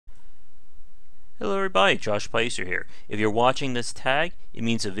Hello everybody, Josh Bycer here. If you're watching this tag, it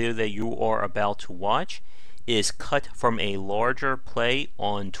means the video that you are about to watch is cut from a larger play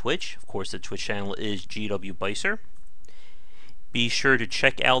on Twitch. Of course, the Twitch channel is GW Bycer. Be sure to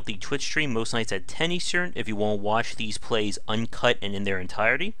check out the Twitch stream most nights at 10 Eastern if you want to watch these plays uncut and in their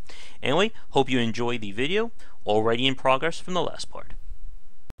entirety. Anyway, hope you enjoy the video, already in progress from the last part.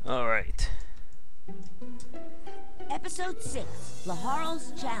 Alright. Episode 6,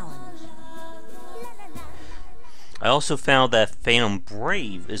 Laharl's Challenge. I also found that Phantom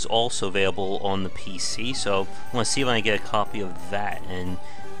Brave is also available on the PC, so I want to see if I can get a copy of that and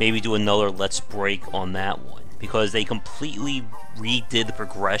maybe do another Let's Break on that one, because they completely redid the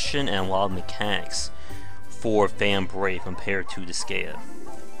progression and a lot of mechanics for Phantom Brave compared to Disgaea.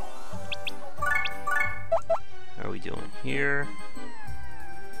 How are we doing here?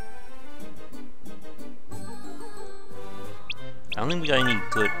 I don't think we got any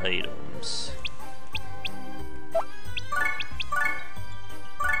good items.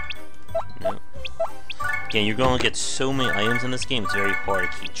 No. Again, you're going to get so many items in this game, it's very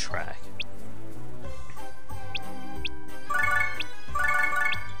hard to keep track.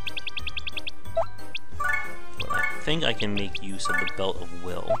 But I think I can make use of the Belt of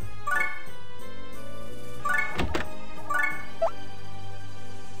Will.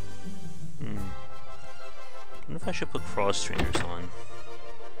 I wonder if I should put cross trainers on.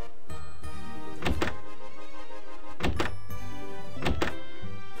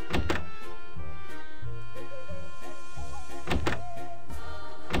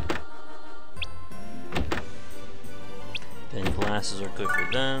 Then glasses are good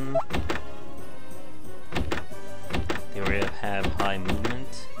for them. They already have high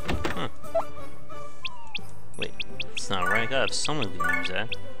movement. Huh. Wait, it's not right. I gotta have someone who can use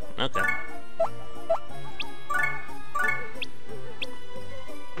that. Okay.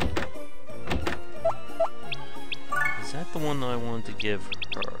 Is that the one that I wanted to give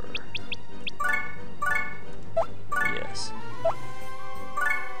her? Yes.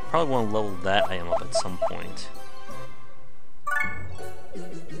 Probably want to level that item up at some point.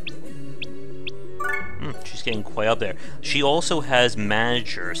 She's getting quite up there. She also has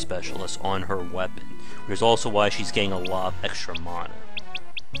Manager Specialist on her weapon, which is also why she's getting a lot of extra mana.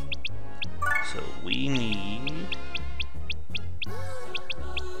 So we need...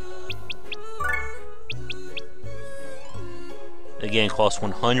 Again, it costs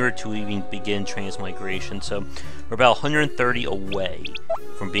 100 to even begin transmigration, so we're about 130 away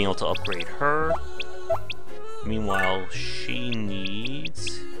from being able to upgrade her. Meanwhile, she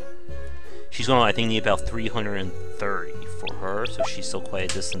needs... She's going to, I think, need about 330 for her, so she's still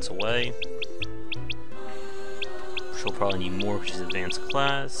quite a distance away. She'll probably need more because she's advanced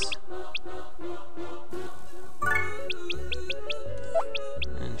class.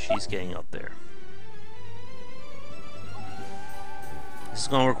 And she's getting up there. This is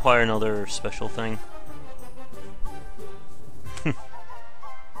going to require another special thing.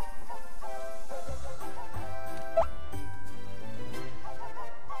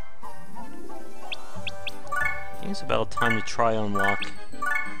 I think it's about time to try unlock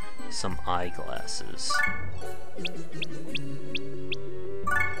some eyeglasses.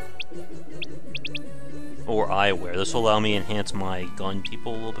 Or eyewear. This will allow me to enhance my gun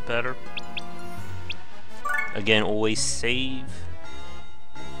people a little bit better. Again, always save.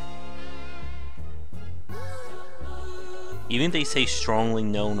 Even if they say strongly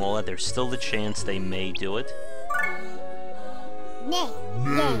no and all that, there's still the chance they may do it. Nay.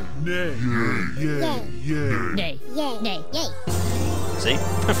 Nay. Nay. Yay. Yay. Nay. Nay. Yay. See?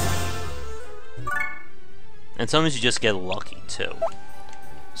 And sometimes you just get lucky, too.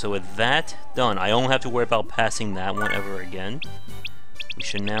 So with that done, I don't have to worry about passing that one ever again. We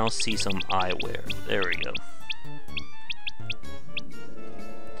should now see some eyewear. There we go.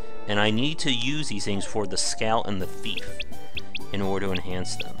 And I need to use these things for the Scout and the Thief in order to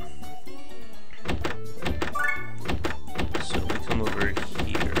enhance them. So we come over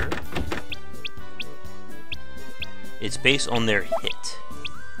here. It's based on their hit.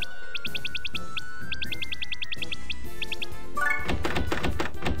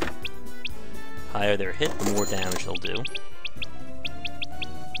 Higher their hit, the more damage they'll do.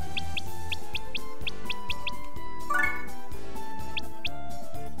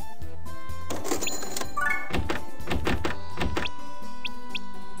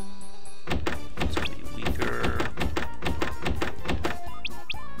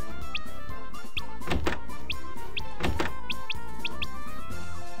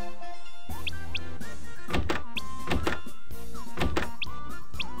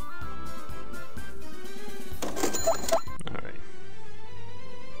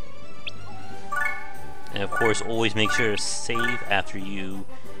 And of course, always make sure to save after you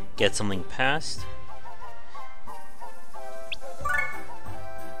get something passed.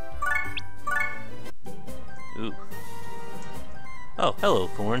 Ooh. Oh, hello,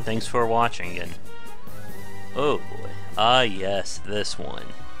 Thorn. Thanks for watching again. Oh boy. Ah, yes, this one.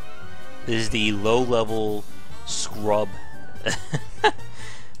 This is the low-level scrub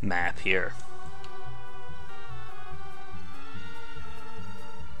map here.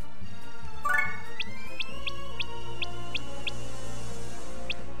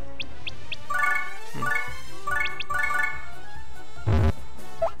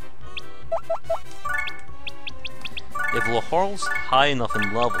 If Laharl's high enough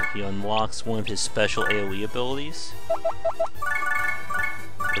in level, he unlocks one of his special AoE abilities,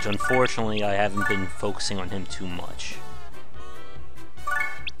 which unfortunately I haven't been focusing on him too much.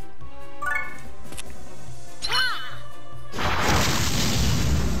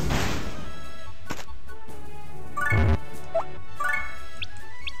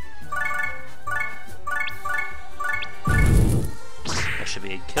 That should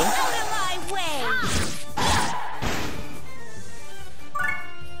be a kill. Out of my way!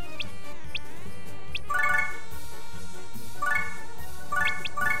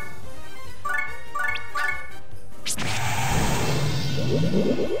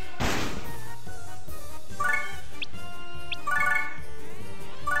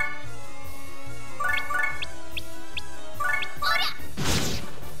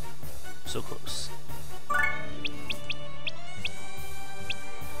 So close.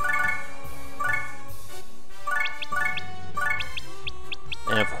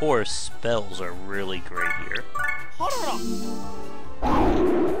 And of course, spells are really great here.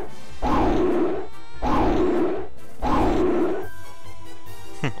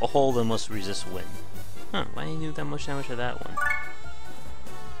 All of them must resist wind. Huh, why didn't you do that much damage to that one?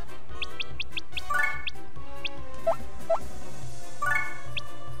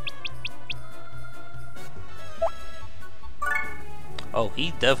 Oh,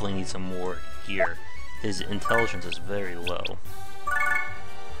 he definitely needs some more gear. His intelligence is very low.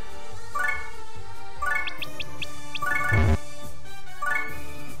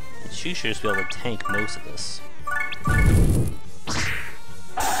 And she should just be able to tank most of this.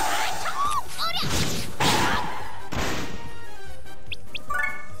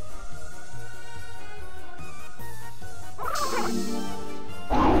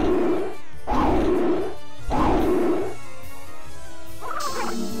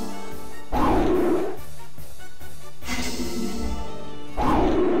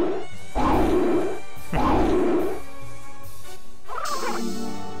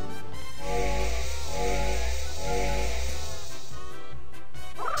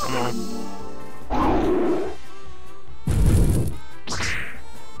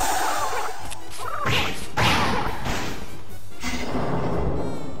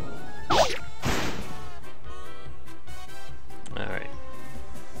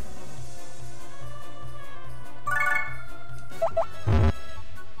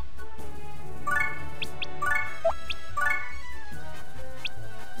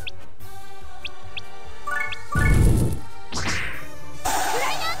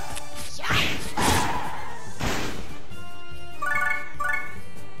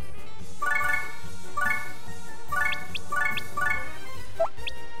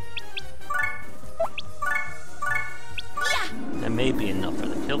 That may be enough for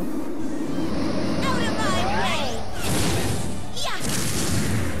the kill. Out of my way! Yeah!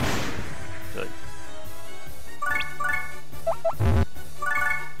 Good.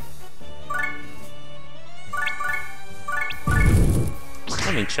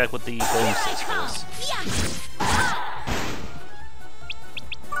 Let me check what the bonus is for this. Yeah!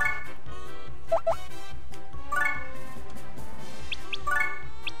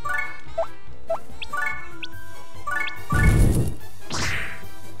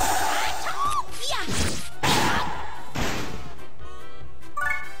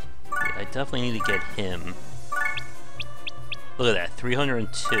 I definitely need to get him. Look at that,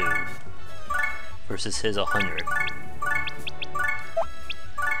 302 versus his 100.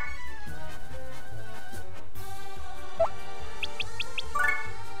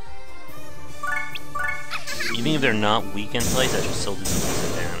 Even if they're not weekend plays, I should still do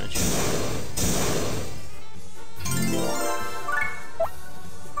some damage.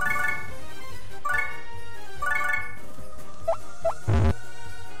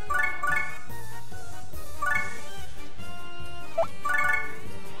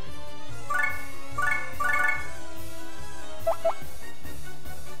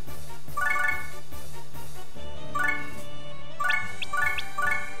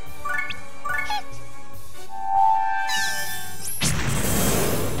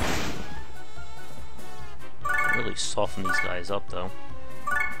 soften these guys up, though.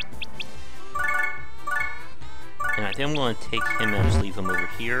 And I think I'm going to take him and just leave him over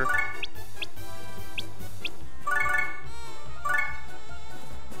here.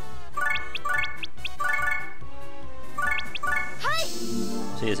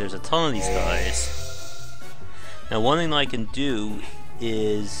 So yes, there's a ton of these guys. Now one thing I can do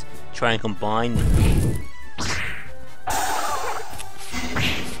is try and combine them.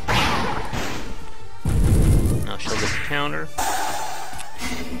 Now show this counter.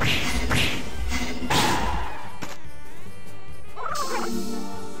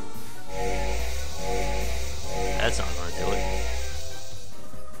 That's not going to do it.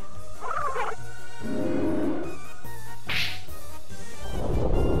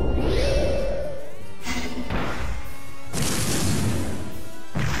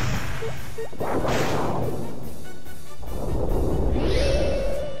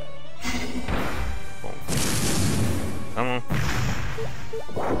 Come on. I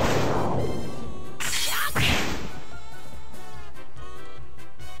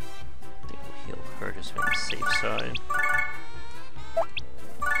think we'll heal her just on the safe side.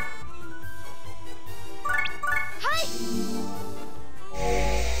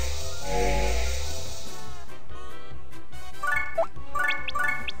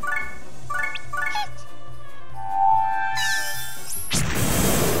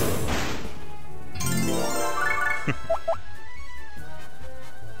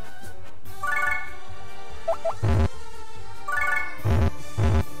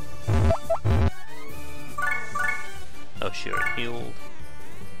 Oh, she already healed.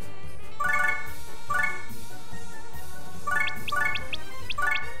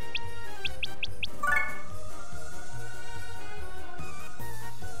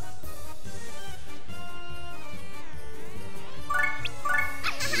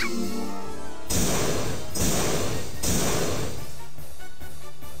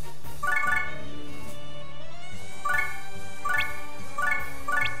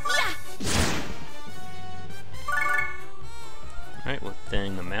 Alright, we're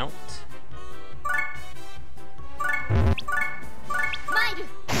thinning them out.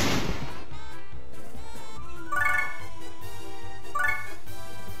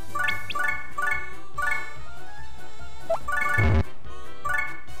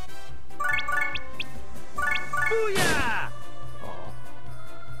 Booyah! Aw.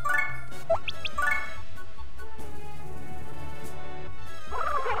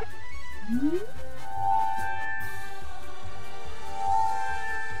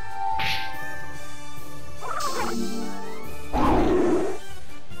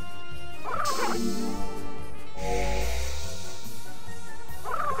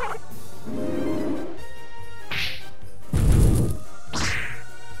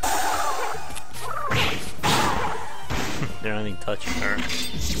 They're not even touching her.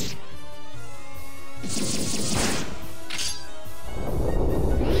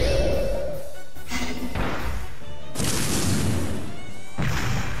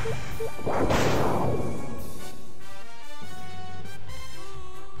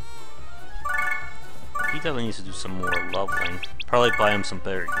 He definitely needs to do some more leveling. Probably buy him some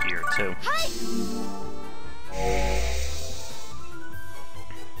better gear too.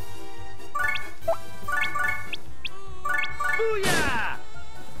 Booyah!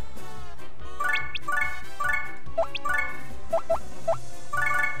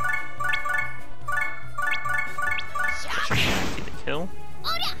 Get the kill.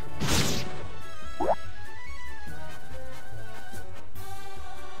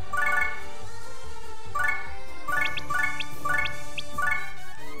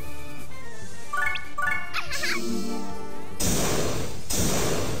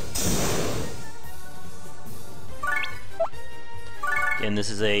 And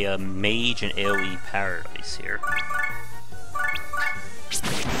this is a mage and AoE paradise here.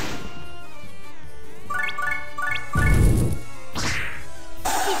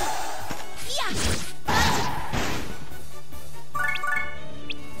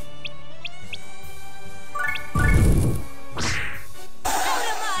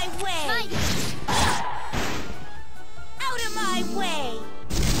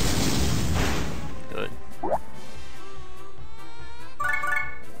 Good.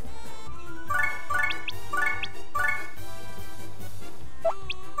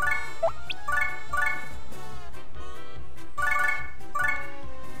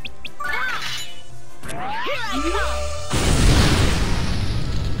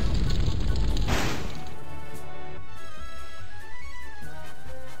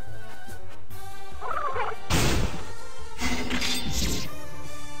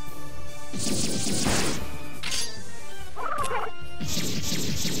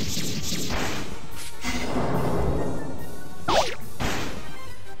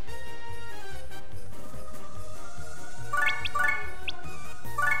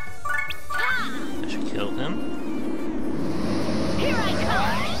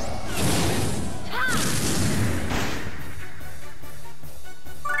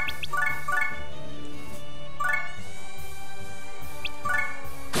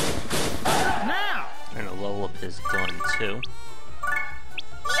 too.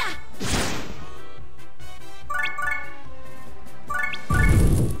 Yeah.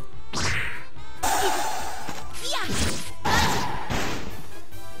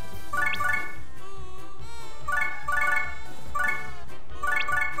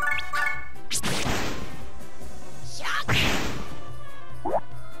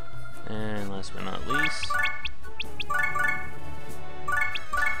 And last but not least,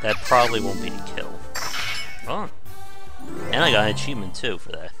 that probably won't be a kill. Oh. And I got an achievement too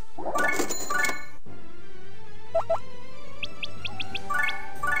for that.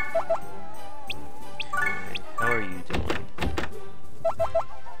 Okay, how are you doing?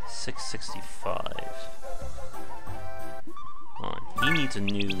 665. Hold on, he needs a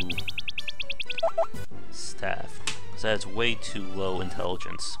new staff, because that's way too low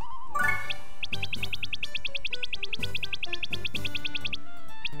intelligence.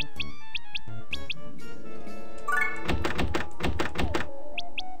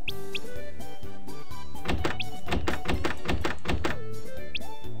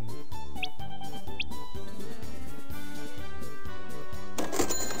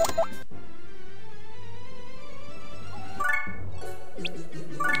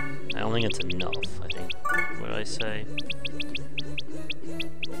 I don't think it's enough, I think. What did I say?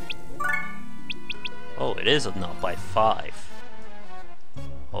 Oh, it is enough by 5.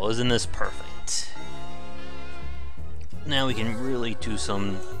 Well, isn't this perfect? Now we can really do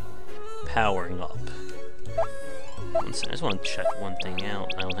some powering up. One second, I just want to check one thing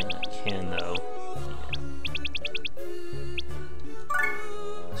out. I don't think I can, though. Yeah.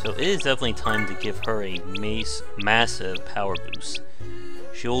 So it is definitely time to give her a massive power boost.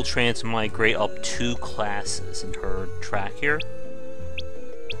 She will transmigrate up 2 classes in her track here.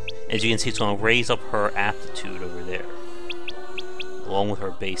 As you can see, it's going to raise up her aptitude over there, along with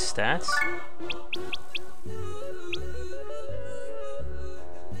her base stats.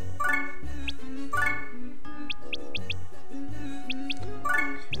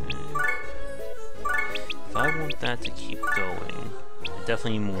 If I want that to keep going, I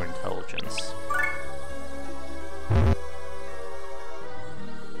definitely need more intelligence.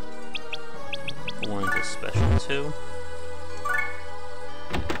 I wanted this special too.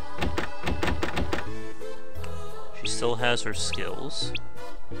 She still has her skills.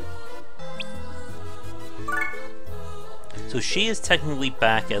 So she is technically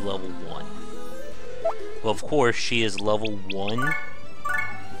back at level 1. Well, of course, she is level 1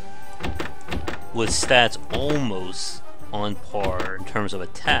 with stats almost on par in terms of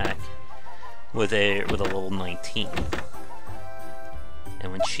attack with a level 19.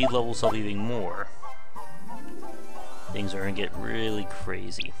 And when she levels up even more, things are gonna get really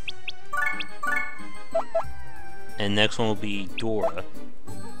crazy. And next one will be Dora.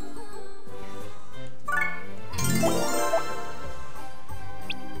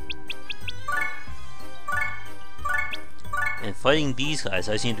 And fighting these guys,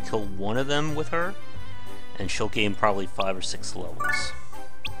 I just need to kill one of them with her, and she'll gain probably 5 or 6 levels.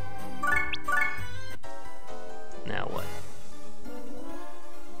 Now what?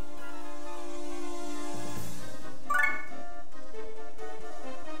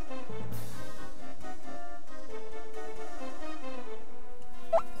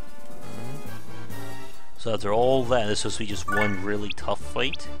 So after all that, this is supposed to be just one really tough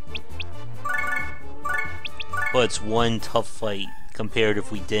fight. But it's one tough fight compared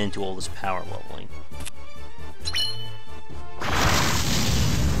if we didn't do all this power leveling.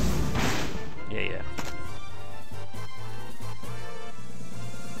 Yeah.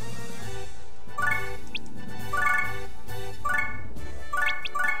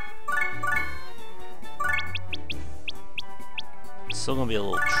 It's still gonna be a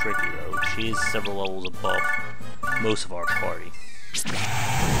little tricky though. She is several levels above most of our party.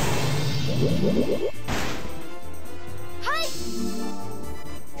 Hi.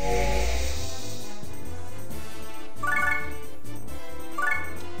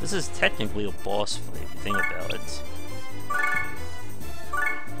 This is technically a boss fight, if you think about it.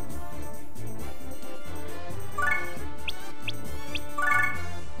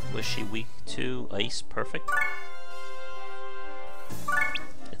 Was she weak to ice? Perfect.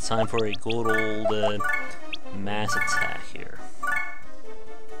 It's time for a good old mass attack here.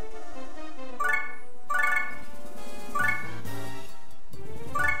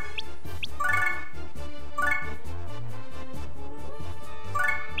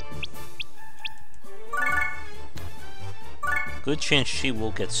 Good chance she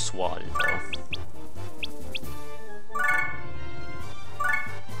will get swatted though.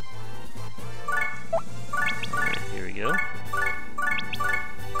 Alright, here we go.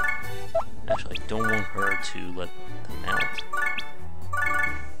 Actually, I don't want her to let them out.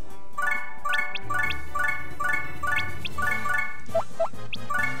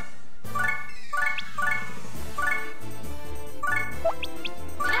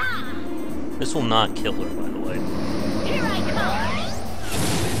 This will not kill her, by the way. Here I come!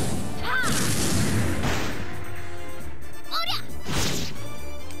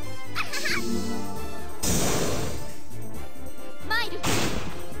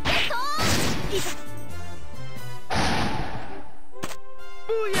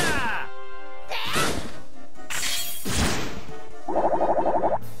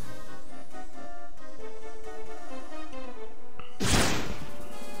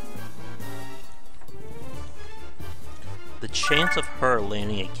 The chance of her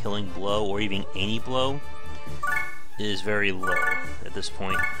landing a killing blow, or even any blow, is very low at this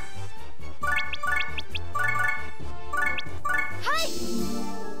point.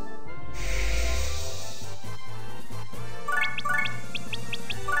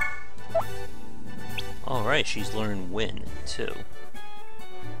 Alright, she's learned win, too.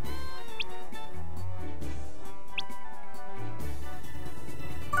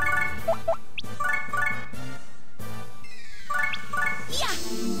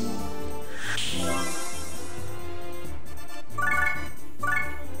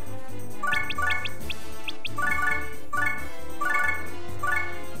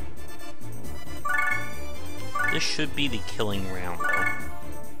 This should be the killing round, though.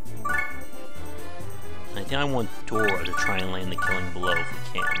 I think I want Dora to try and land the killing blow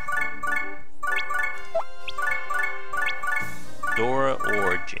if we can. Dora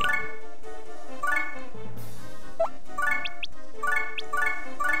or Jane.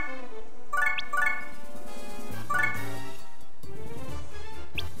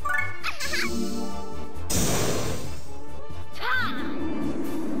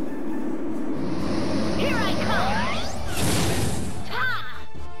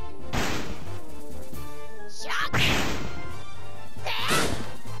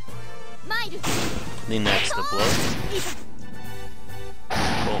 I think that's the blow.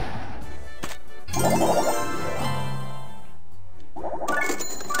 Cool.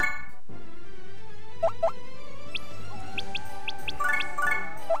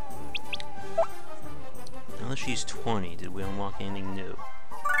 Now that she's 20, did we unlock anything new?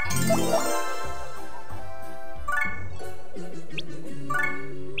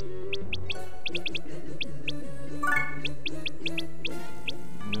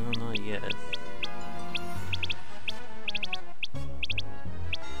 No, not yet.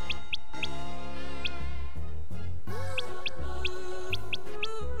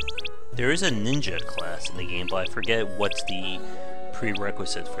 There is a ninja class in the game, but I forget what's the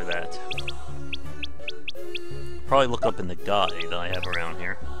prerequisite for that. Probably look up in the guide that I have around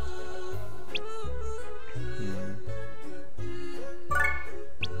here.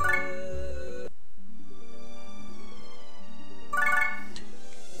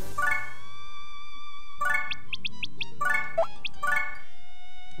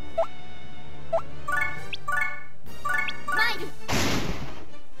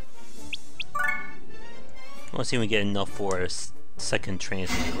 Let's see if we get enough for a second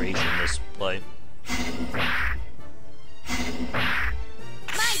transmigration this play.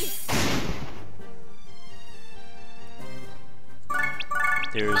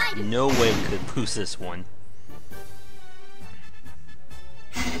 There's no way we could boost this one.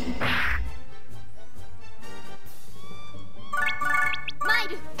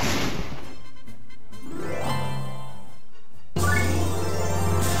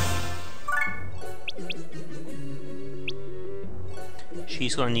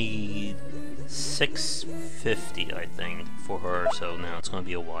 She's gonna need 650, I think, for her, so now it's gonna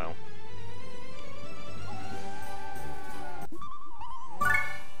be a while.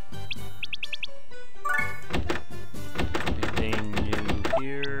 Anything new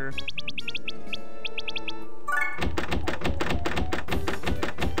here?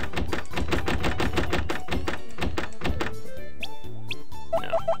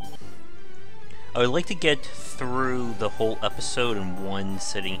 No. I would like to get through the whole episode in one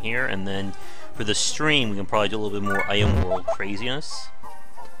sitting here, and then for the stream we can probably do a little bit more Item World craziness.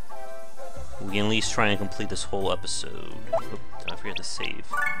 We can at least try and complete this whole episode. Oop, I forget to save.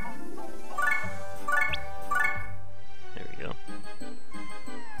 There we go.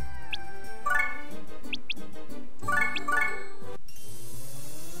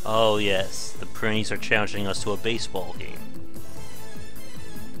 Oh yes, the Prinnies are challenging us to a baseball game.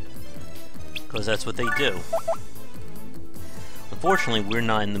 Because that's what they do. Unfortunately, we're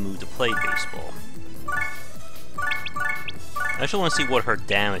not in the mood to play baseball. I actually want to see what her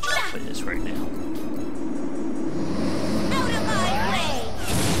damage output is right now. Out of my way!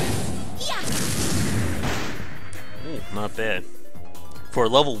 Ooh, not bad. For a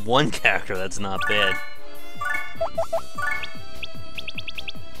level 1 character, that's not bad.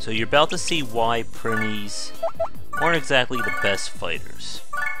 So you're about to see why Prinnies aren't exactly the best fighters.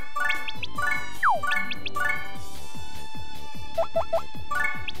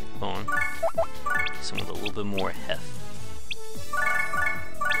 Hold on. Someone with a little bit more heft.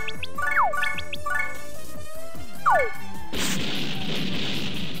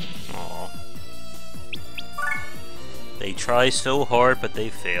 Aww. They try so hard, but they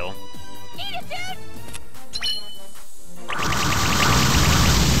fail. Eat it,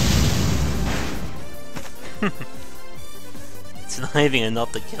 dude! It's not even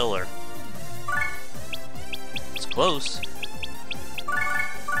enough to kill her. It's close.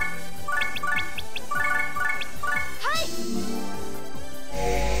 Hi!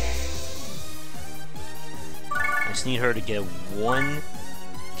 I just need her to get one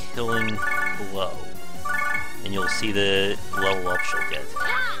killing blow, and you'll see the level up she'll get.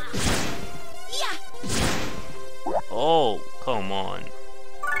 Ah! Yeah! Oh, come on.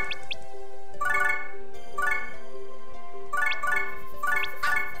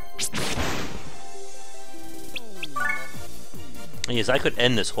 Yes, I could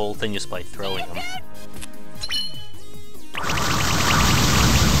end this whole thing just by throwing them. I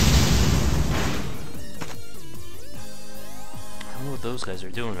don't know what those guys are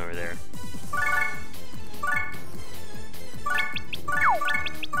doing over there.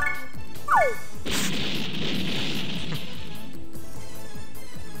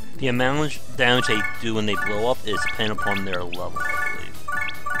 The amount of damage they do when they blow up is dependent upon their level, I believe.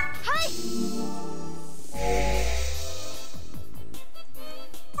 Hi!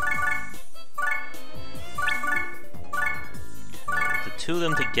 The two of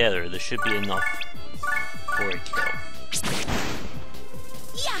them together, this should be enough for a kill.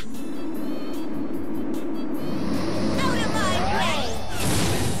 Yeah! Out of my way!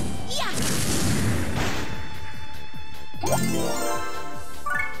 Yeah!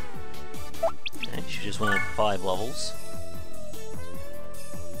 Okay, she just went up 5 levels.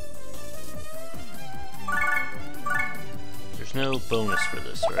 There's no bonus for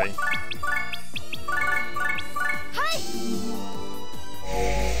this, right? Hi!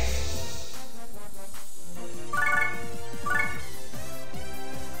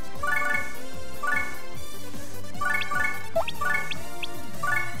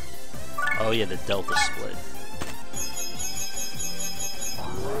 Oh yeah, the delta split.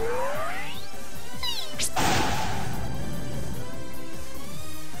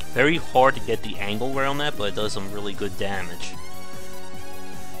 Very hard to get the angle around that, but it does some really good damage.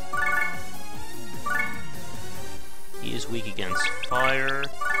 He is weak against fire.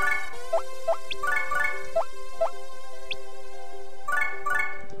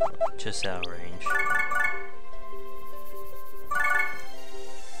 Just out of range.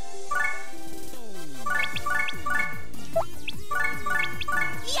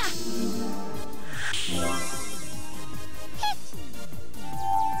 Yeah!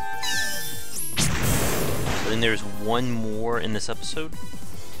 So then there's one more in this episode.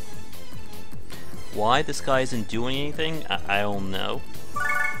 Why this guy isn't doing anything, I don't know.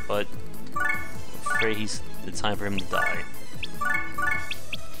 But I'm afraid it's time for him to die.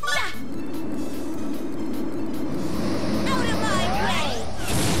 Yeah! Out of my way!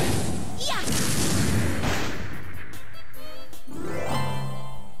 Yeah!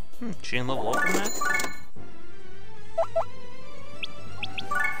 She didn't level up from that?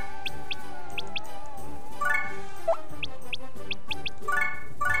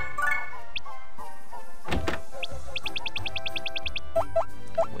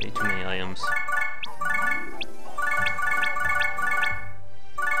 Way too many items.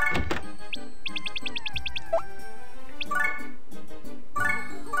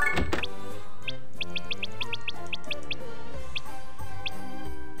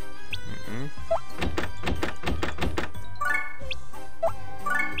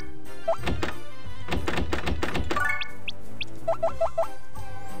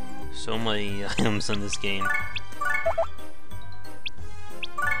 So many items in this game.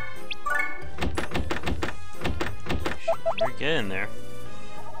 You're getting there.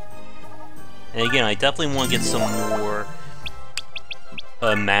 And again, I definitely want to get some more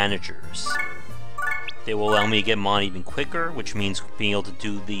managers. They will allow me to get Mon even quicker, which means being able to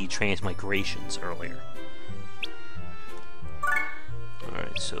do the transmigrations earlier.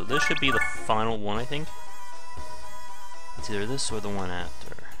 Alright, so this should be the final one, I think. It's either this or the one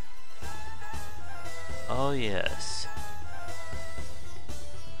after. Oh, yes.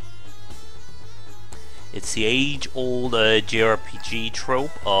 It's the age-old JRPG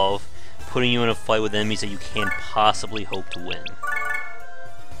trope of putting you in a fight with enemies that you can't possibly hope to win.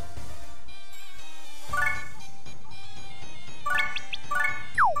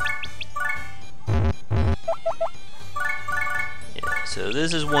 Yeah, so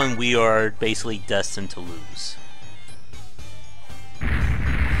this is one we are basically destined to lose.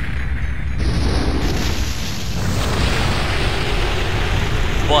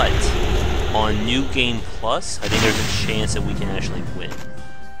 But on New Game Plus, I think there's a chance that we can actually win.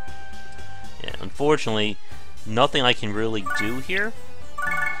 Yeah, unfortunately, nothing I can really do here.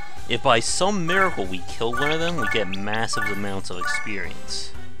 If by some miracle we kill one of them, we get massive amounts of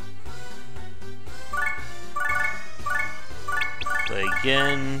experience. But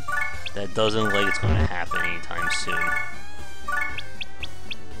again, that doesn't look like it's going to happen anytime soon.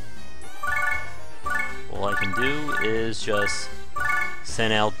 All I can do is just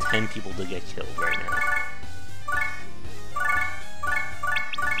send out 10 people to get killed right now.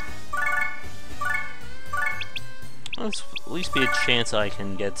 Let's at least be a chance I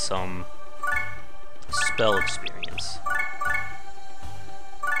can get some spell experience.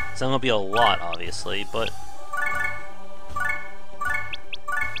 It's not gonna be a lot, obviously, but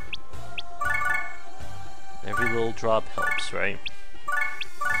every little drop helps, right?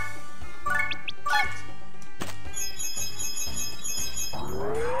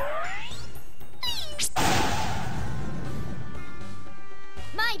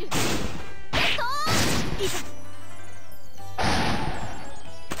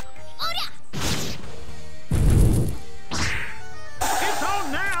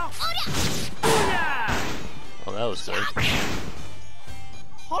 Oh, that was good.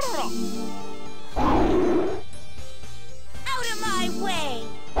 Out of my way!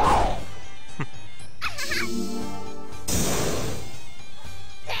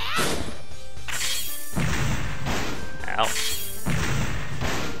 Ow.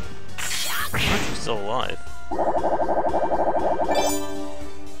 Aren't you still alive?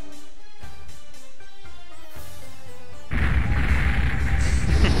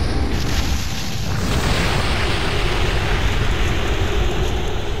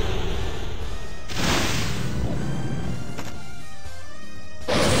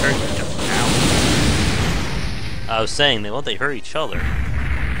 I was saying, they hurt each other. Nope,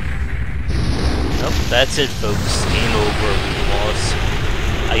 that's it, folks. Game over. We lost.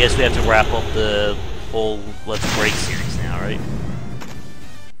 I guess we have to wrap up the whole Let's Break series now, right?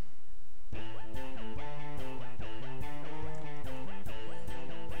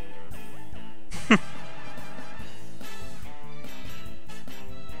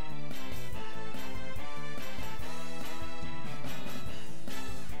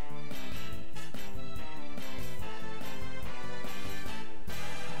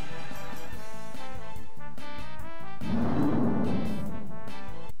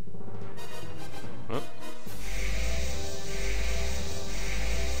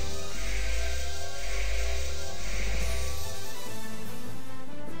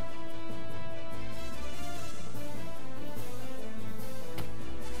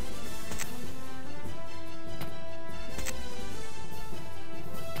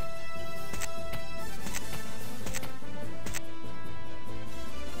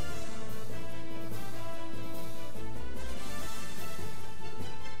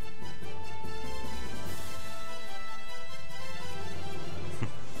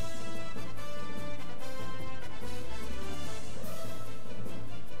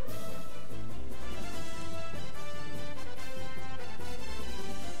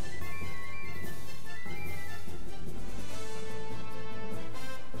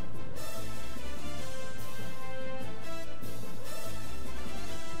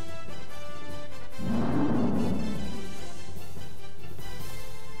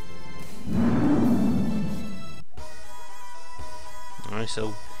 Alright,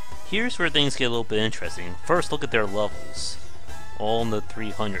 so here's where things get a little bit interesting. First, look at their levels. All in the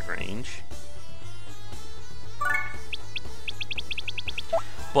 300 range.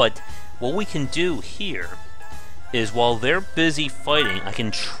 But what we can do here is while they're busy fighting, I can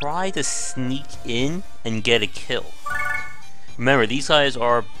try to sneak in and get a kill. Remember, these guys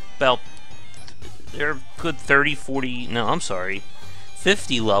are about, they're good 30, 40, no, I'm sorry,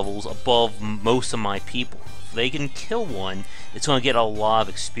 50 levels above most of my people. If they can kill one, it's going to get a lot of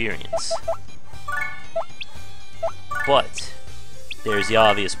experience. But there's the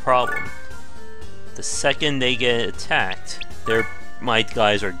obvious problem. The second they get attacked, my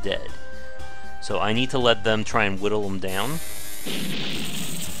guys are dead. So I need to let them try and whittle them down.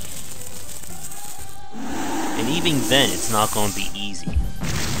 And even then, it's not going to be easy.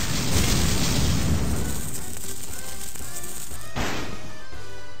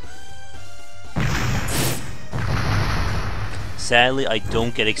 Sadly, I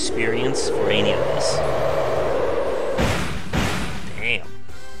don't get experience for any of this. Damn.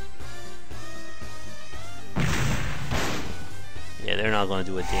 Yeah, they're not going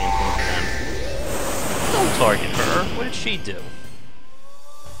to do a damn thing to them. Don't target her. What did she do?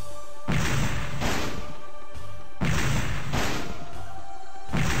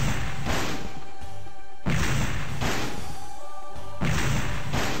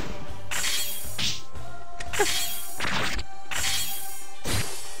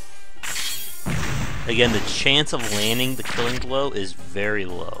 Again, the chance of landing the killing blow is very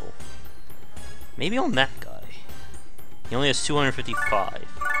low. Maybe on that guy. He only has 255.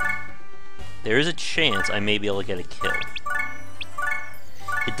 There is a chance I may be able to get a kill.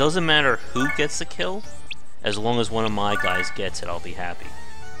 It doesn't matter who gets the kill, as long as one of my guys gets it, I'll be happy.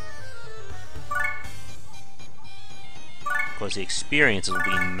 Because the experience will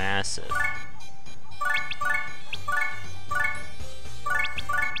be massive.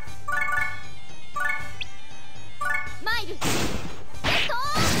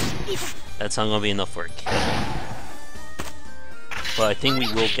 That's not gonna be enough for a kill. But I think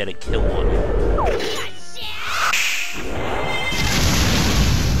we will get a kill on him.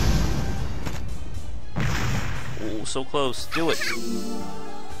 Oh, so close. Do it.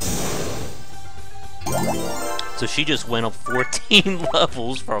 So she just went up 14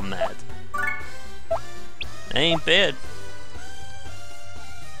 levels from that. That ain't bad.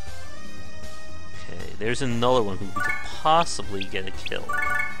 Okay, there's another one who we could possibly get a kill.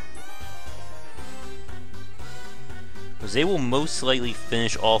 Because they will most likely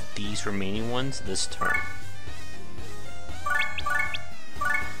finish off these remaining ones this turn.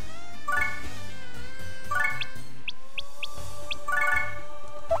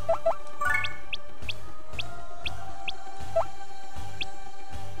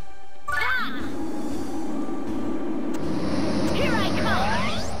 Here I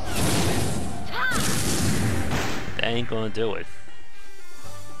come. That ain't gonna do it.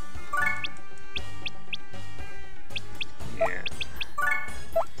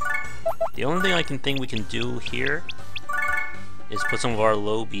 The only thing I can think we can do here is put some of our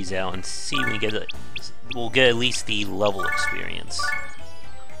lobies out and see if we get we'll get at least the level experience.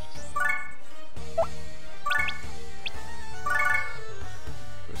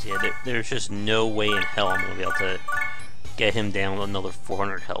 Yeah, there's just no way in hell I'm gonna be able to get him down with another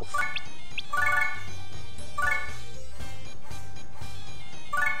 400 health.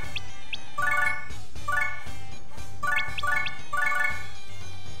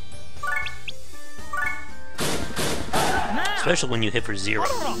 Especially when you hit for 0.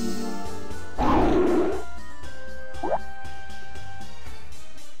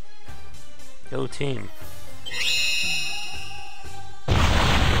 Go team.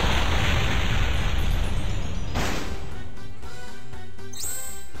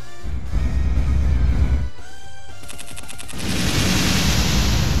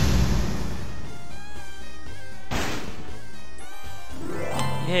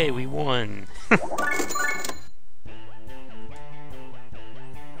 Yay, we won.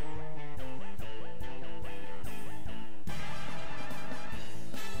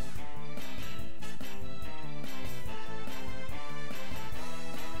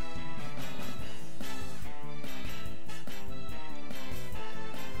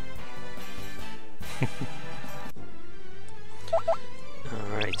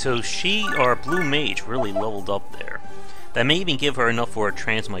 Alright, so she, our blue mage, really leveled up there. That may even give her enough for a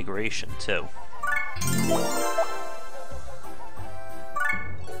transmigration, too.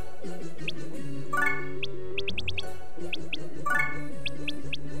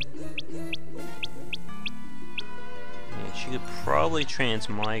 Yeah, she could probably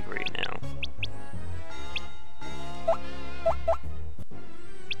transmigrate now.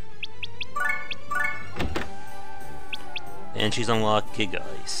 And she's unlocked Giga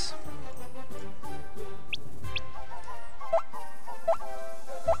Ice.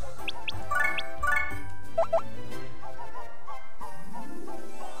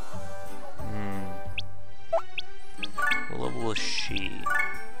 What level is she?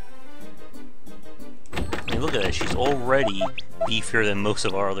 I mean, look at that. She's already beefier than most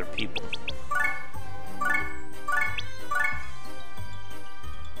of our other people.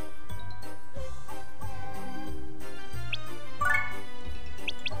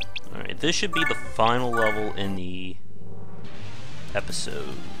 This should be the final level in the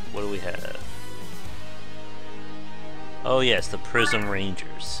episode. What do we have? Oh yes, the Prism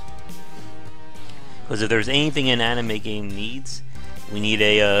Rangers. Because if there's anything an anime game needs, we need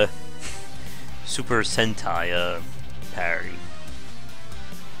a Super Sentai parry.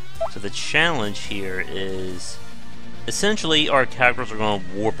 So the challenge here is essentially our characters are going to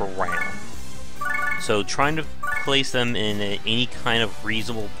warp around. So trying to place them in any kind of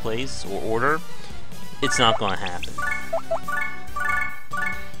reasonable place or order, it's not going to happen.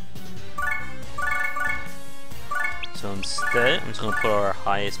 So instead, I'm just going to put our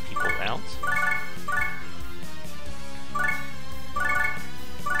highest people out.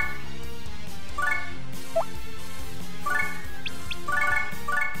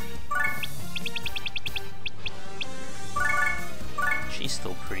 She's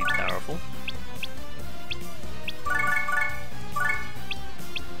still pretty powerful.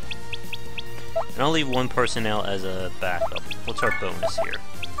 And I'll leave one person out as a backup. What's our bonus here?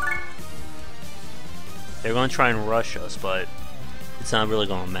 They're going to try and rush us, but it's not really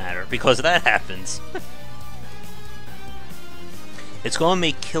going to matter because that happens. It's going to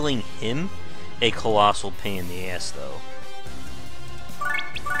make killing him a colossal pain in the ass, though.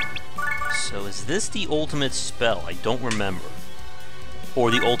 So is this the ultimate spell? I don't remember. Or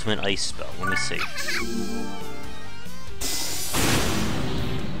the ultimate ice spell. Let me see.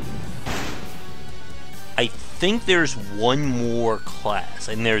 I think there's one more class,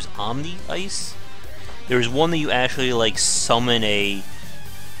 and there's Omni Ice. There's one that you actually like summon a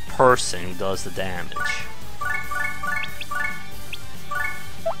person who does the damage.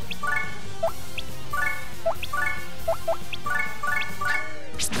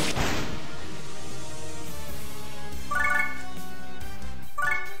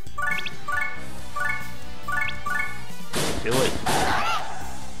 Do it.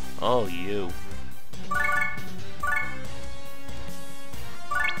 Oh, you.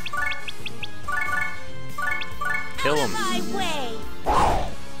 Kill him. My way.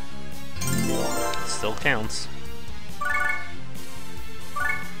 Still counts.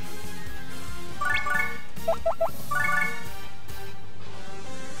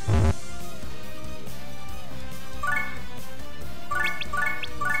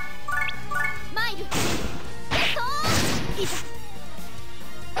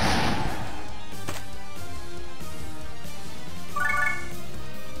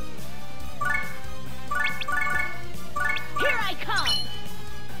 Here I come.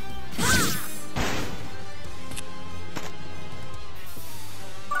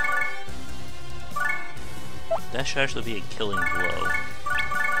 That should actually be a killing blow.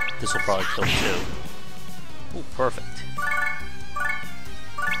 This will probably kill too. Ooh, perfect.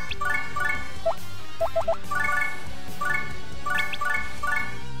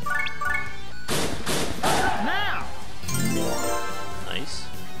 Now! Nice.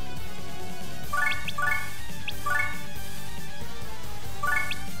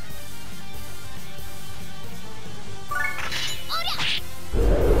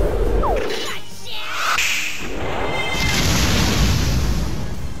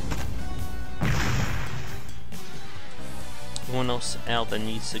 Anyone else out that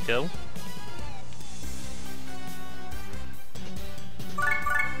needs to go?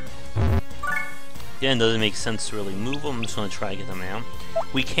 Again, it doesn't make sense to really move them. I'm just going to try to get them out.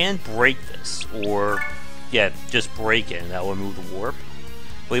 We can break this, or, yeah, just break it, and that will remove the warp.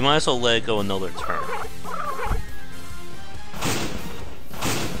 But we might as well let it go another turn.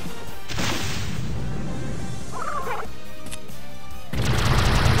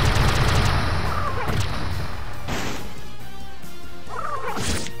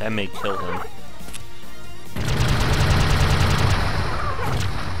 That may kill him.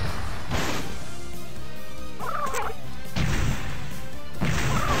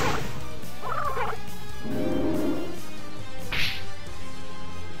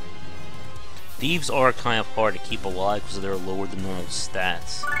 Thieves are kind of hard to keep alive because they're lower than normal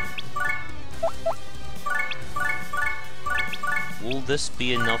stats. Will this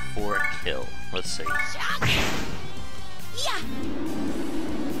be enough for a kill? Let's see.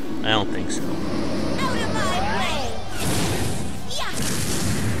 I don't think so. Out of my way.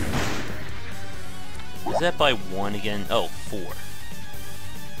 Is that by 1 again? Oh, 4.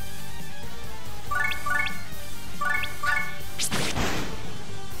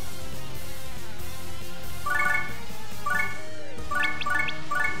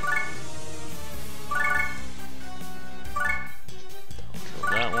 Kill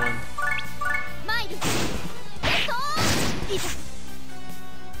that one.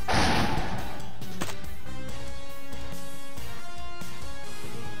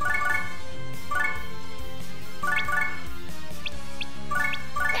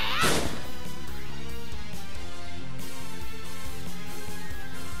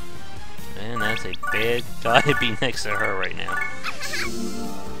 Man, that's a bad guy to be next to her right now.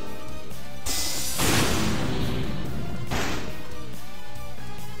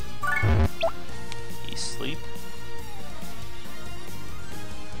 You sleep?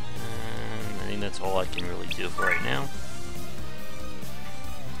 think that's all I can really do for right now.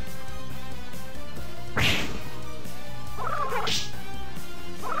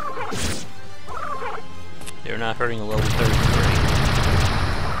 They're not hurting a level 33.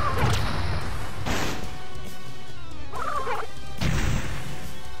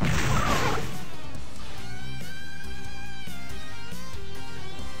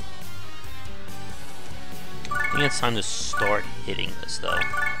 I think it's time to start hitting this, though.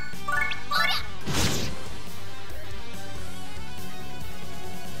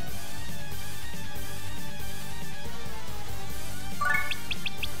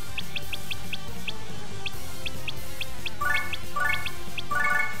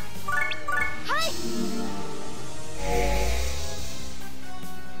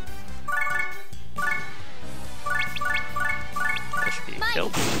 That should be a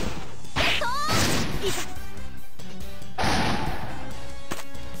kill.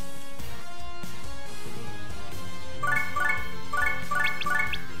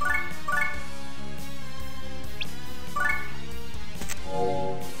 Aw.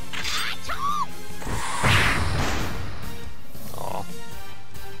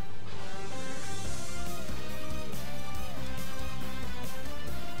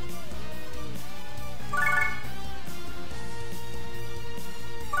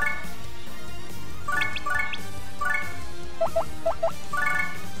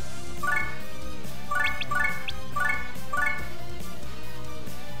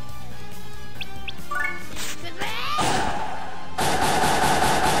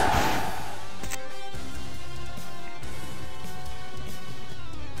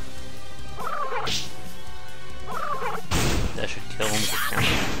 That should kill him with the counter.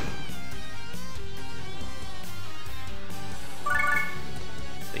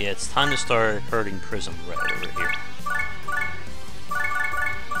 But yeah, it's time to start hurting Prism Red over here.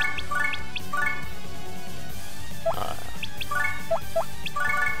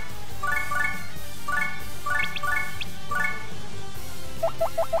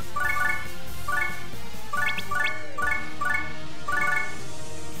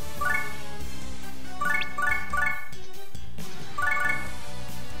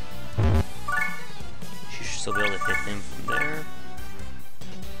 She should still be able to hit him from there.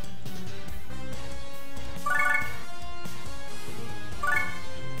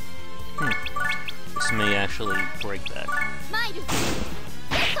 This may actually break that.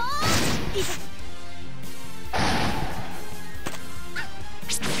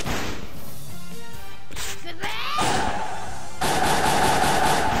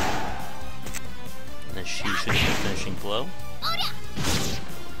 And then she should get the finishing blow.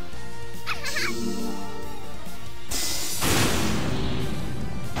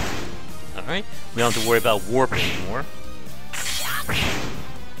 Alright, we don't have to worry about warp anymore.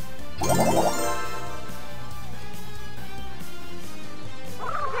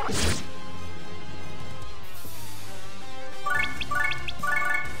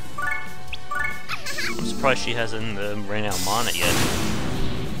 I'm surprised she hasn't ran out of mana yet.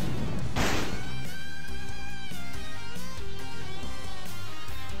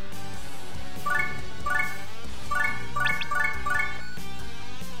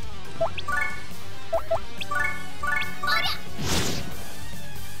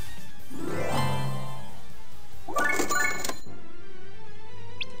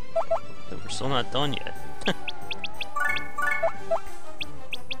 But we're still not done yet.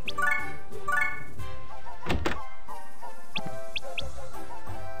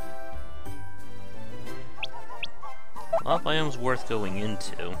 A lot of items worth going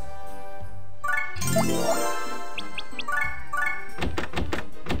into.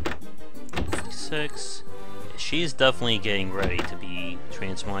 Six. She's definitely getting ready to be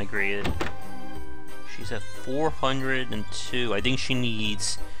transmigrated. She's at 402. I think she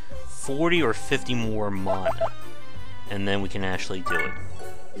needs 40 or 50 more mana, and then we can actually do it.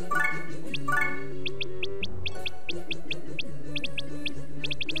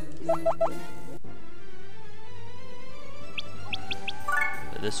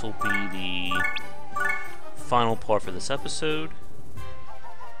 But this will be the final part for this episode.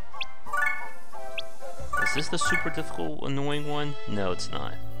 Is this the super difficult, annoying one? No, it's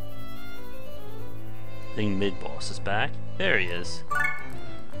not. I think mid-boss is back. There he is.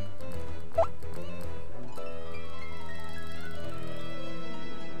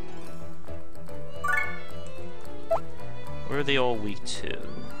 Where are they all weak to?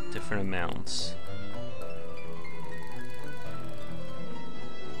 Different amounts.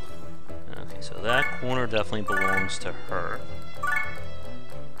 Okay, so that corner definitely belongs to her.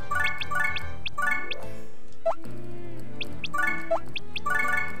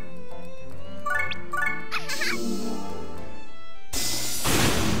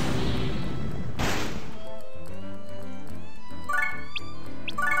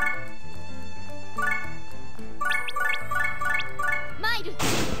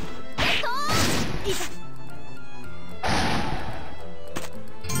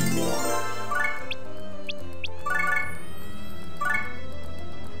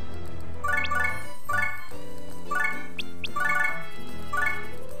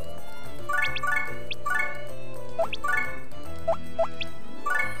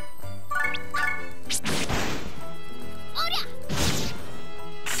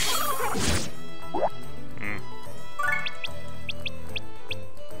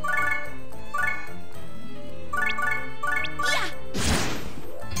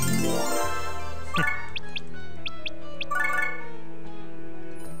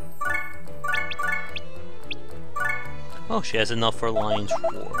 Oh, she has enough for Lion's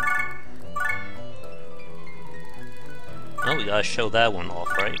Roar. Oh, we gotta show that one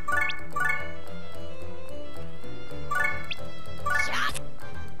off, right?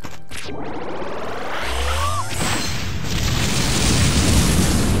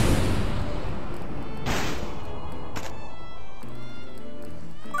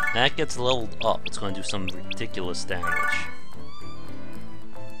 That gets leveled up, it's gonna do some ridiculous damage.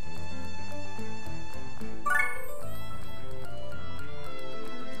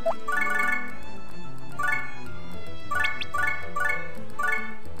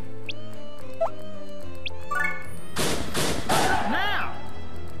 Now!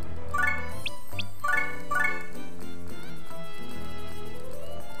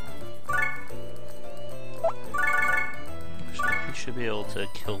 Actually, he should be able to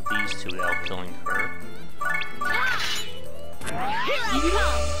kill these two without killing her. Here I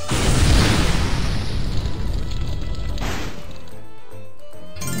come!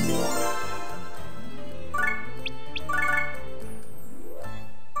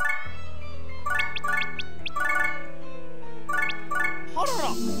 Hold her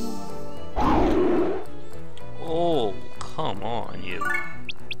up! Oh, come on, you.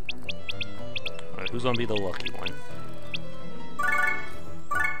 Alright, who's gonna be the lucky one?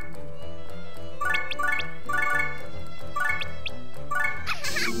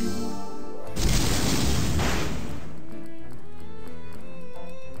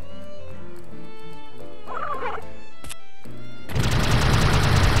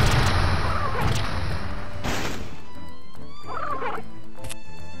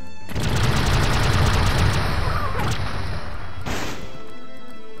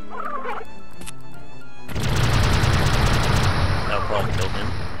 That'll probably kill him.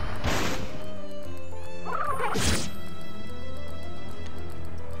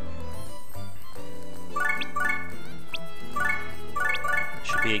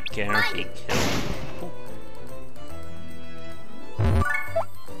 Should be a guaranteed kill. Oh.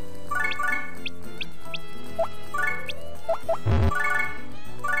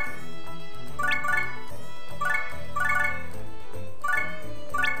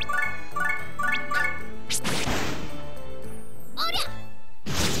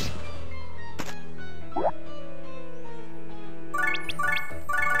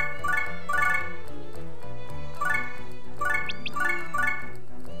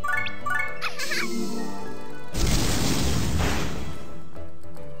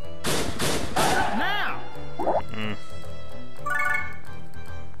 Now! Mm.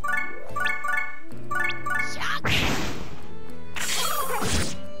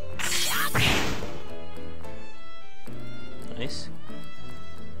 Nice.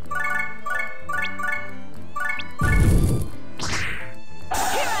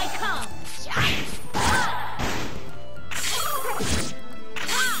 Here I come!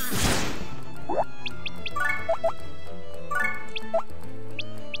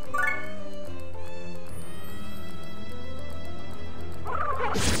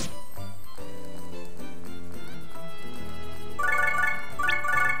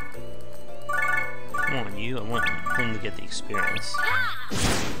 Come on, you. I want him to get the experience.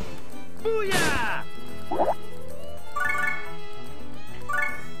 Booyah!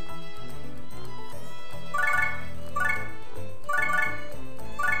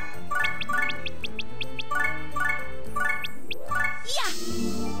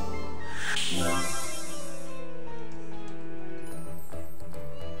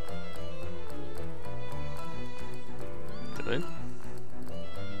 Good.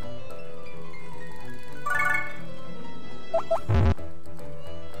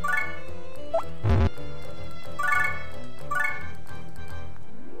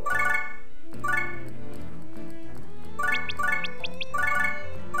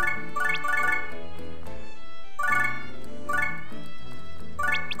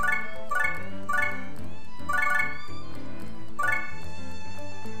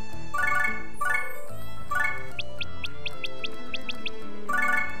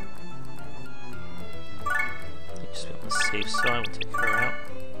 safe side. We'll take her out.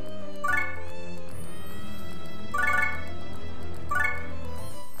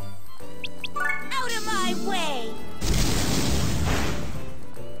 Out of my way!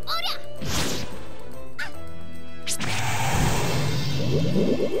 Oda!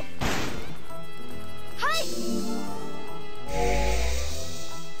 Hi!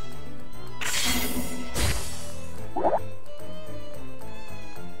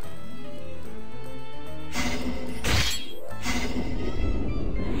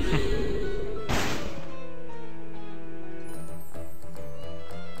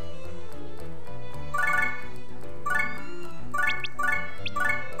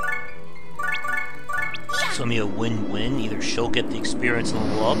 It's gonna be a win-win. Either she'll get the experience and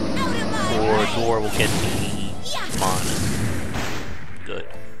level up, or Dora will get the mana. Good.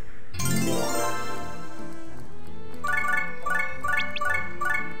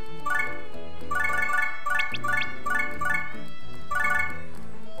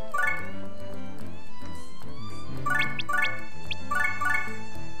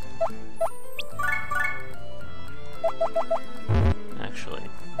 Actually.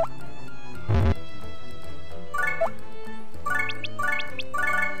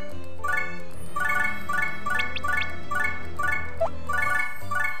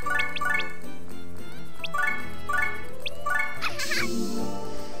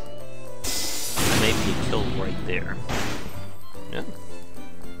 Maybe a kill right there. Yeah.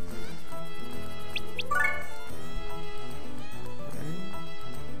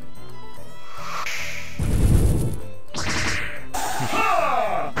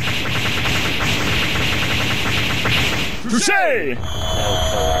 Touche! That'll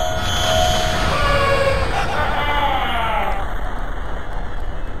kill her.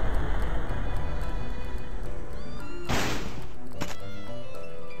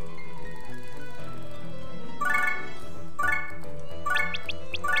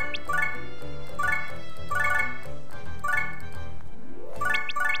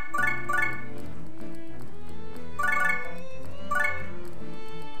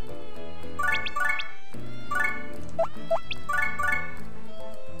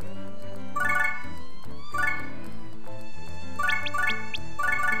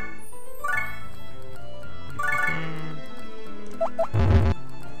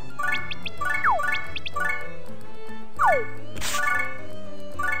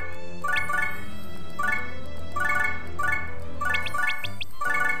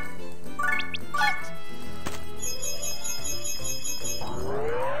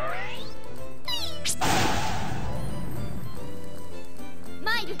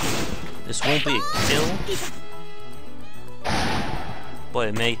 This won't be a kill, but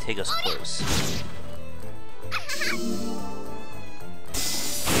it may take us close.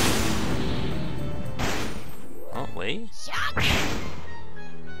 Oh, wait.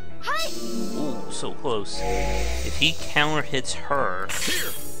 Ooh, so close. If he counter hits her...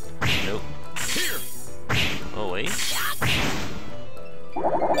 Nope. Oh, wait.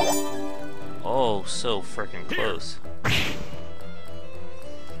 Oh, so freaking close.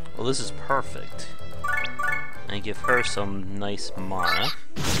 Well, this is perfect. And give her some nice mana.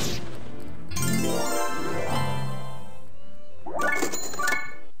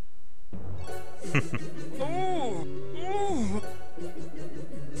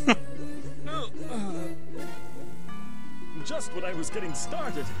 Just when I was getting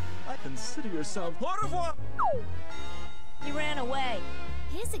started, I consider yourself au revoir. He ran away.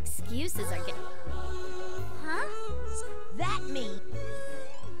 His excuses are getting... Huh? That me.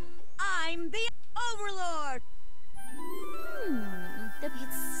 I'm the Overlord.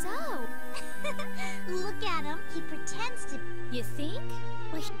 It's so. Look at him. He pretends to. You think?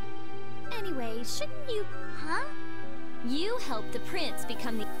 Well, anyway, shouldn't you? Huh? You helped the prince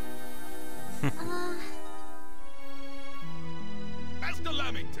become the. Master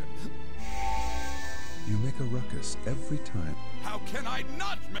Lamington, You make a ruckus every time. how can I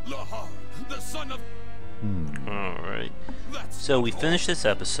not Lahar, the son of... Alright. That's So we not finished this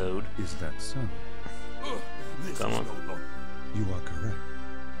episode. Is that so? all. This Come is on. no longer... You are correct.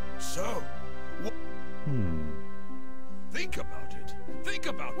 So, think about it. Think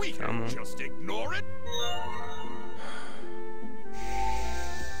about it. We Come can't on. just ignore it.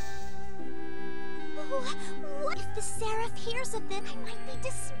 What if the Seraph hears of this? I might be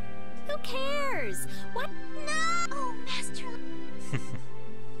Who cares? What? No! Oh, Master.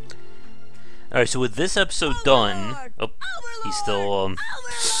 Alright, so with this episode done... Oh, he's still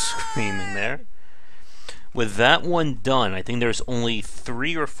screaming there. With that one done, I think there's only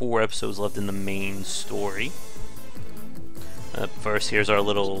 3 or 4 episodes left in the main story. First, here's our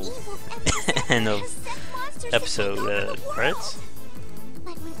little end of has sent monsters to take episode over the credits. world.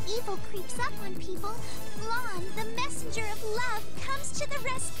 But when evil creeps up on people, Flan, the messenger of love, comes to the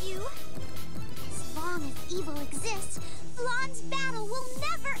rescue. As long as evil exists, Flan's battle will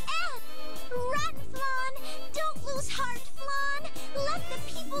never end. Run, Flan! Don't lose heart, Flan! Let the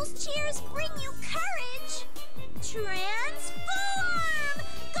people's cheers bring you courage! Transform!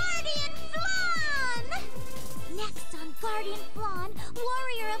 Guardian Flan! Next on Guardian Flan,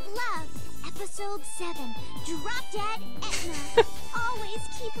 Warrior of Love, Episode 7, Drop Dead Etna. Always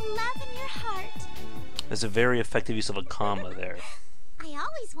keep love in your heart. There's a very effective use of a comma there. I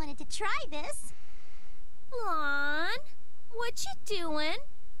always wanted to try this. Flan, what you doing?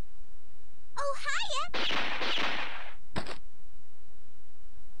 Oh, hiya!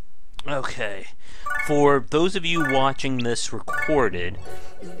 Okay. For those of you watching this recorded,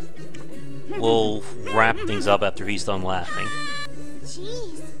 we'll wrap things up after he's done laughing.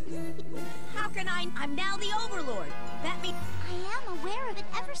 Jeez, How can I? I'm now the Overlord. That means I am aware of it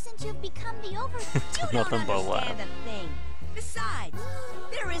ever since you've become the you don't Nothing but laugh. understand a thing. Besides,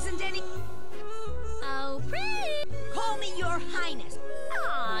 there isn't any. Oh, Prince! Call me Your Highness.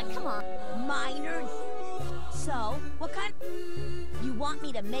 Aw, come on. Minor. So, what kind? You want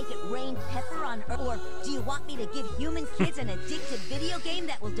me to make it rain pepper on Earth, or do you want me to give human kids an addictive video game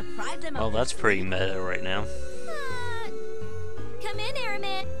that will deprive them of? Oh, that's pretty meta right now. Come in,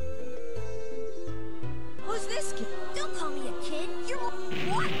 Airman. Who's this kid? Don't call me a kid. You're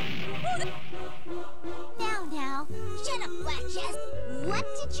What? Who the? now. Shut up, Black Jazz. What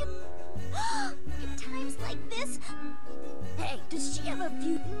did you? At times like this. Hey, does she have a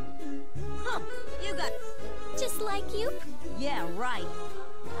few? Huh? You got? Just like you? Yeah, right.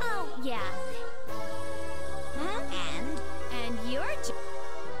 Oh, yeah. Huh? And you're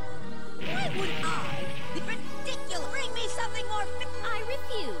Why would I? The ridiculous. Bring me something more. I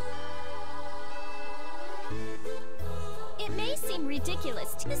refuse. It may seem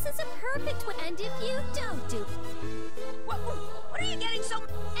ridiculous. This is a perfect one. And if you don't do... What are you getting so?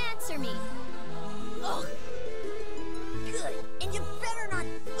 Answer me. Ugh. Good. And you better not.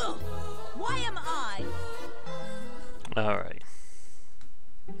 Ugh. Why am I? Alright.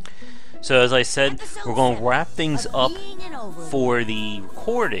 So as I said, we're going to wrap things up for the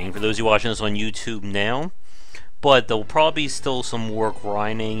recording, for those of you watching this on YouTube now. But there'll probably be still some more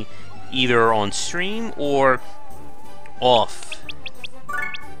grinding, either on stream or off,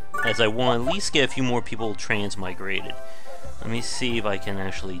 as I want to at least get a few more people transmigrated. Let me see if I can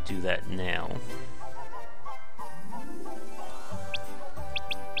actually do that now.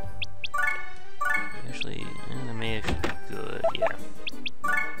 Actually, that may actually be good, yeah.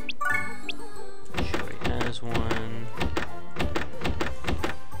 Sure he has one.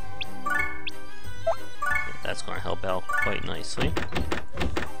 Yeah, that's going to help out quite nicely.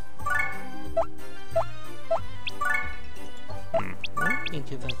 I can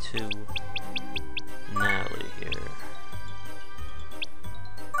give that to Natalie here.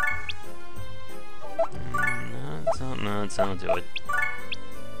 No, it's not do it.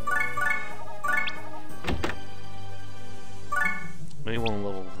 Maybe we want to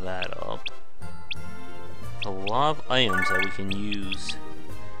level that up. A lot of items that we can use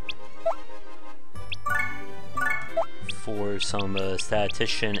for some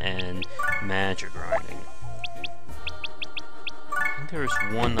statistician and magic grinding. I think there's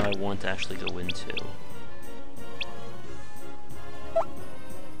one that I want to actually go into.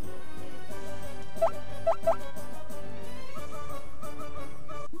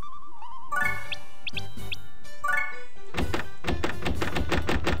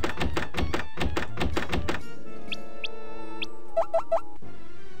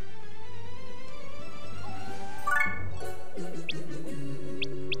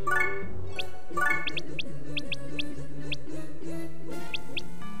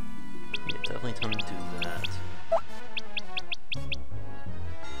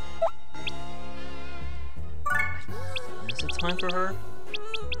 I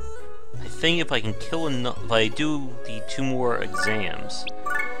think if I can kill enough, if I do the 2 more exams,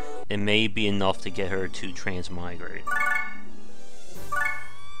 it may be enough to get her to transmigrate.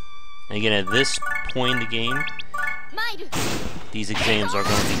 And again, at this point in the game, these exams are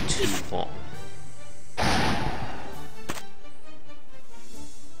going to be too long.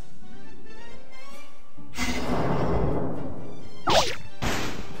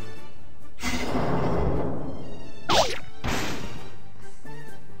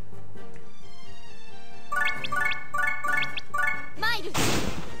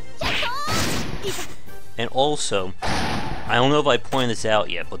 And also, I don't know if I pointed this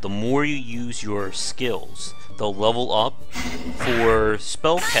out yet, but the more you use your skills, they'll level up For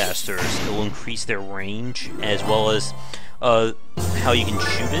spellcasters, it will increase their range, as well as how you can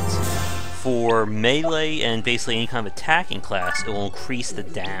shoot it. For melee and basically any kind of attacking class, it will increase the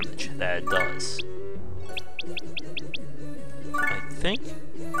damage that it does. I think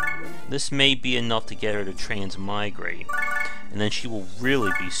this may be enough to get her to transmigrate, and then she will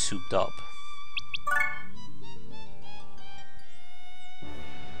really be souped up.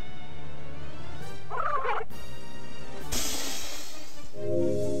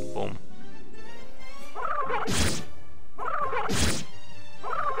 Boom.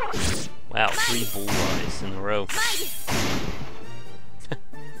 Wow, 3 bullseyes in a row.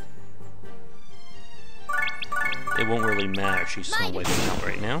 It won't really matter, she's just gonna wipe it out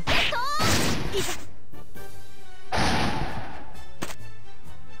right now.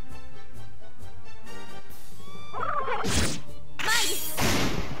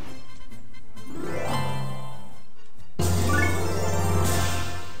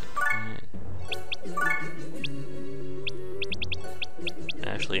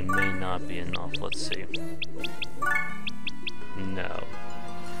 Actually, it may not be enough. Let's see. No.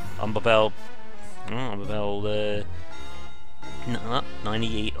 I'm about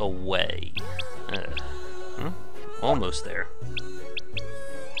 98 away. Almost there.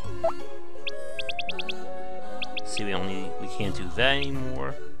 See, we can't do that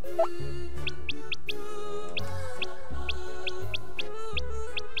anymore.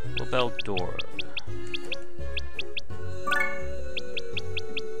 What about Dora?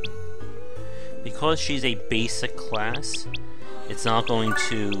 Because she's a basic class, it's not going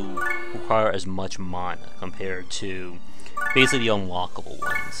to require as much mana compared to basically the unlockable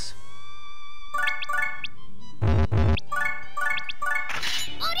ones.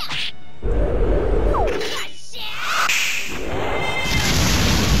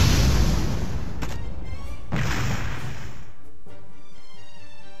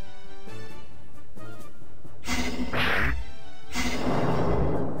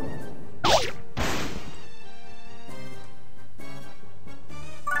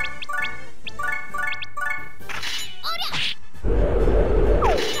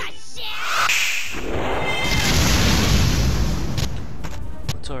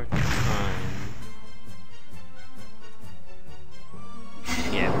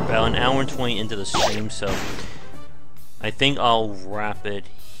 About an hour and 20 into the stream, so I think I'll wrap it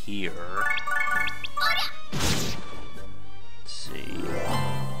here. Let's see.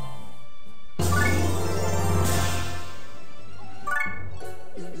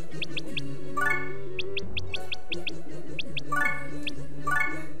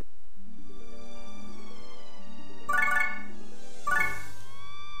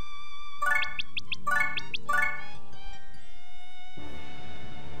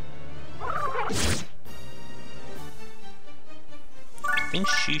 I think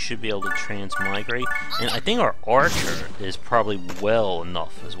she should be able to transmigrate, and I think our archer is probably well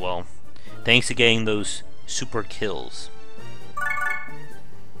enough as well, thanks to getting those super kills.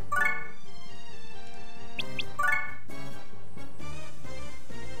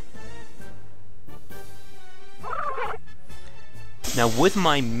 Now with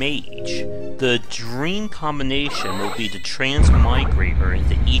my mage, the dream combination will be to transmigrate her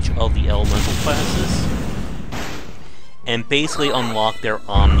into each of the elemental classes and basically unlock their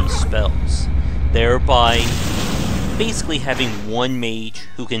Omni spells, thereby basically having one mage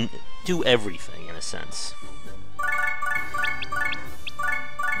who can do everything in a sense.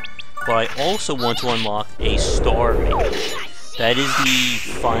 But I also want to unlock a Star Mage. That is the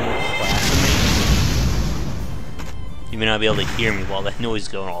final class of mage. You may not be able to hear me while that noise is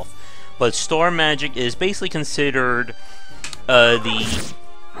going off. But Star Magic is basically considered the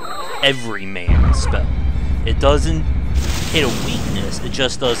everyman spell. It doesn't hit a weakness, it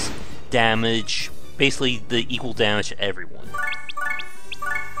just does damage, basically the equal damage to everyone.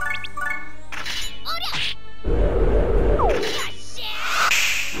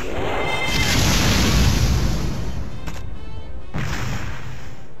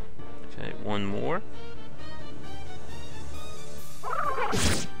 Okay, one more.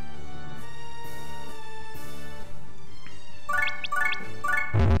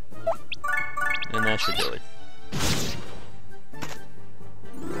 And that should do it.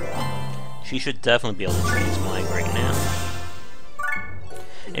 She should definitely be able to transmigrate now.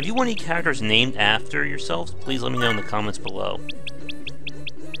 If you want any characters named after yourselves, please let me know in the comments below.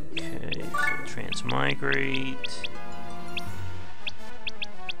 Okay, so transmigrate.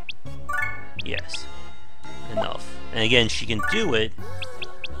 Yes. Enough. And again, she can do it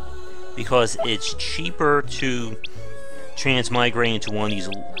because it's cheaper to transmigrate into one of these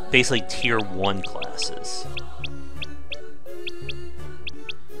basically tier 1 classes.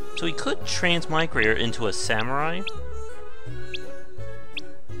 So we could transmigrate her into a samurai.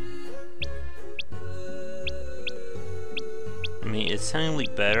 I mean, it's technically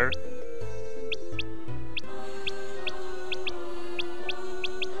better.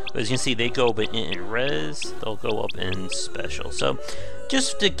 But as you can see, they go up in res, they'll go up in special. So,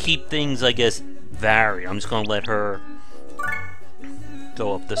 just to keep things, I guess, varied, I'm just going to let her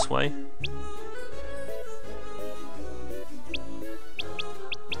go up this way.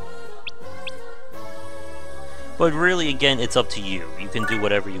 But really, again, it's up to you. You can do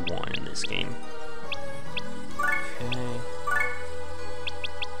whatever you want in this game. Okay.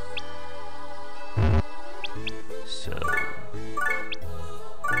 So...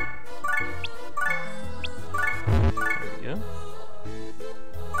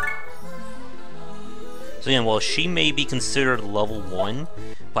 So again, while she may be considered level 1,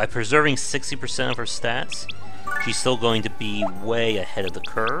 by preserving 60% of her stats, she's still going to be way ahead of the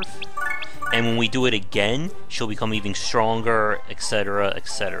curve. And when we do it again, she'll become even stronger, etc.,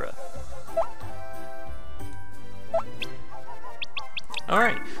 etc.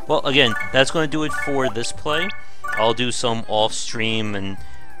 Alright, well again, that's going to do it for this play. I'll do some off-stream and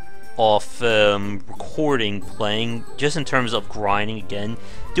recording playing, just in terms of grinding again,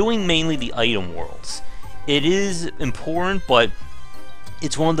 doing mainly the item worlds. It is important, but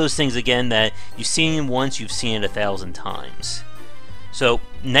it's one of those things, again, that you've seen it once, you've seen it 1,000 times. So,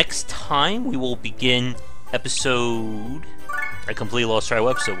 next time, we will begin episode... I completely lost track of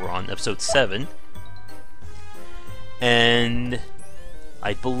what episode we're on, episode 7. And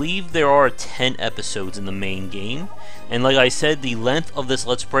I believe there are 10 episodes in the main game. And like I said, the length of this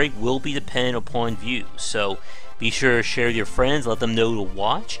Let's Play will be dependent upon views. So, be sure to share with your friends, let them know to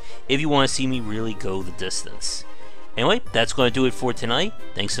watch, if you want to see me really go the distance. Anyway, that's going to do it for tonight.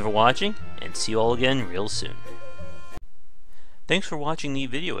 Thanks for watching, and see you all again real soon. Thanks for watching the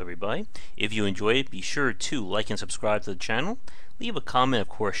video, everybody. If you enjoyed it, be sure to like and subscribe to the channel. Leave a comment, of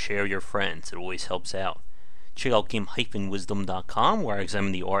course, share with your friends. It always helps out. Check out game-wisdom.com, where I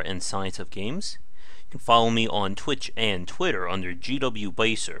examine the art and science of games. You can follow me on Twitch and Twitter under GW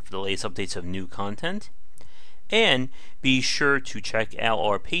Bycer for the latest updates of new content. And be sure to check out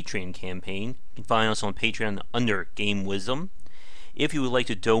our Patreon campaign. You can find us on Patreon under Game Wisdom, if you would like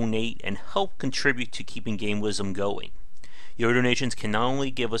to donate and help contribute to keeping Game Wisdom going. Your donations can not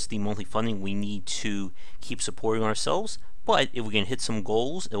only give us the monthly funding we need to keep supporting ourselves, but if we can hit some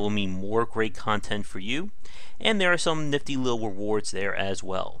goals, it will mean more great content for you, and there are some nifty little rewards there as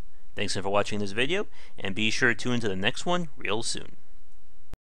well. Thanks for watching this video, and be sure to tune into the next one real soon.